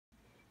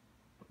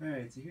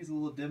Alright, so here's a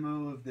little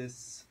demo of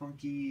this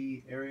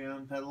funky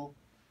Arion pedal.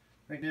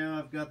 Right now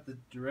I've got the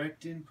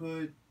direct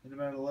input at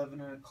about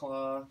 11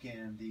 o'clock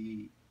and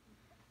the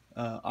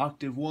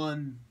octave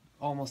 1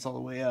 almost all the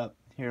way up.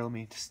 Here, let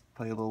me just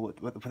play a little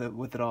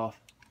with it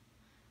off.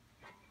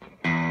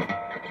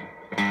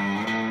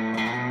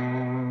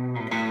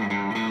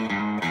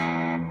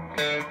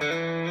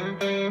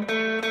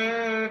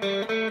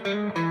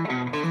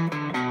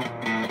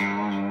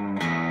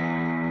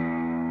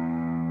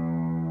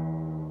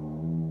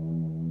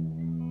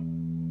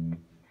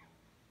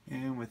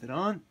 And with it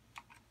on.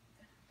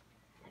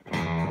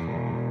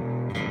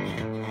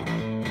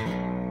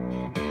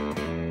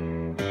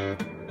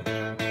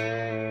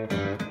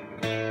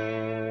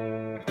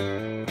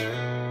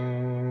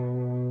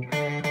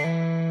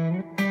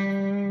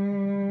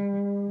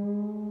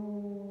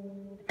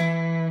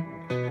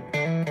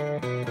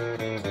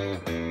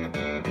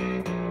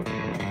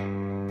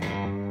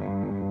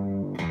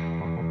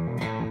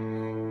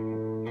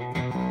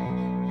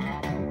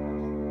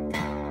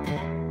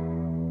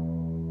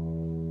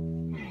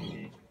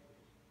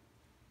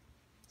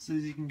 So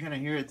as you can kind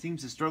of hear, it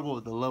seems to struggle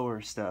with the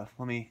lower stuff.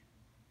 Let me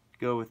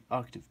go with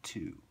octave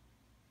 2.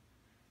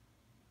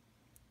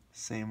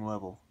 Same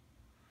level.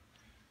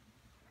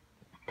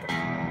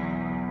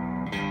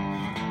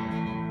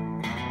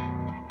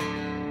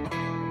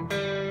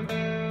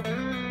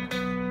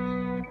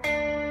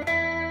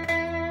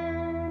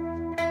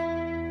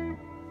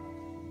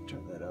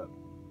 Turn that up.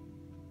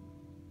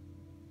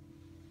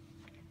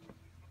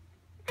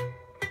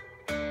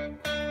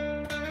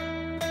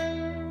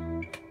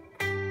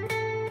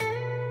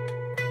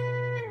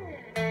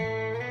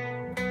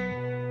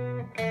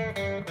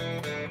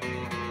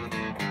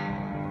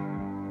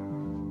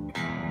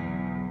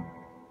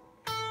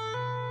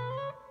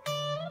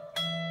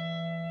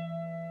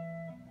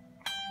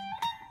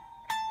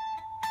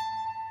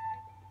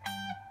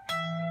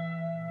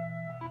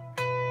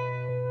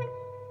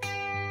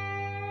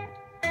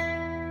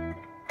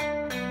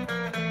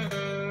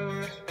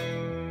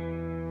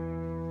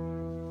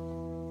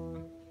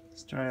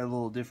 Let's try a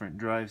little different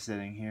drive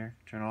setting here.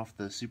 Turn off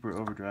the super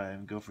overdrive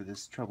and go for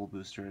this treble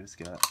booster it's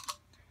got.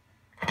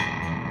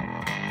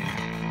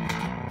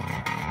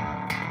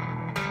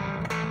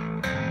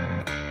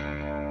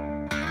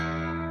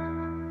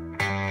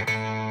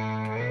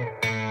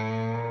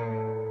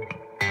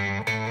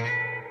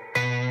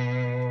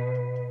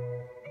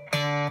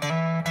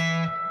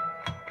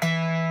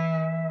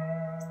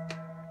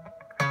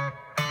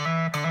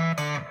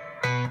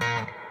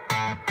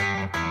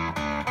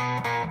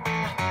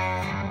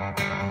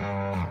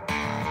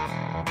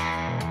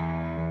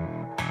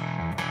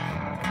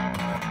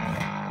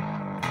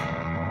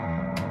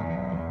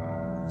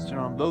 Turn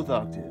on both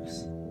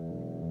octaves.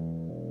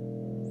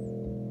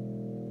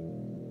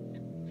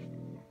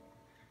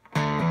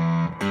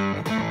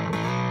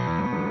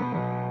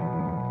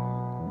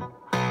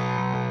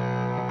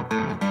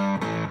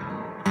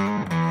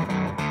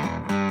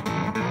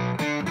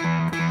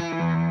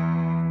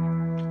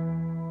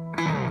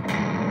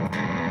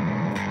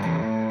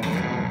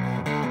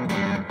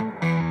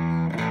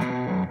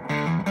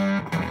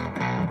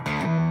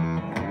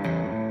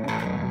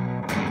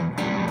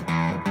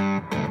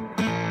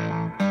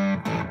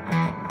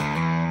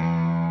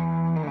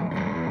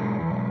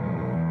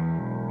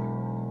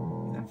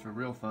 For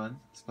real fun,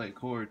 let's play a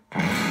chord.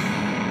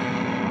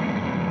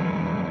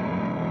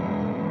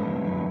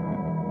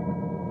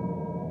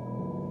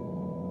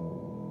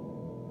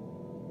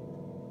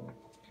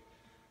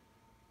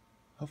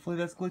 Hopefully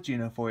that's glitchy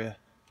enough for you.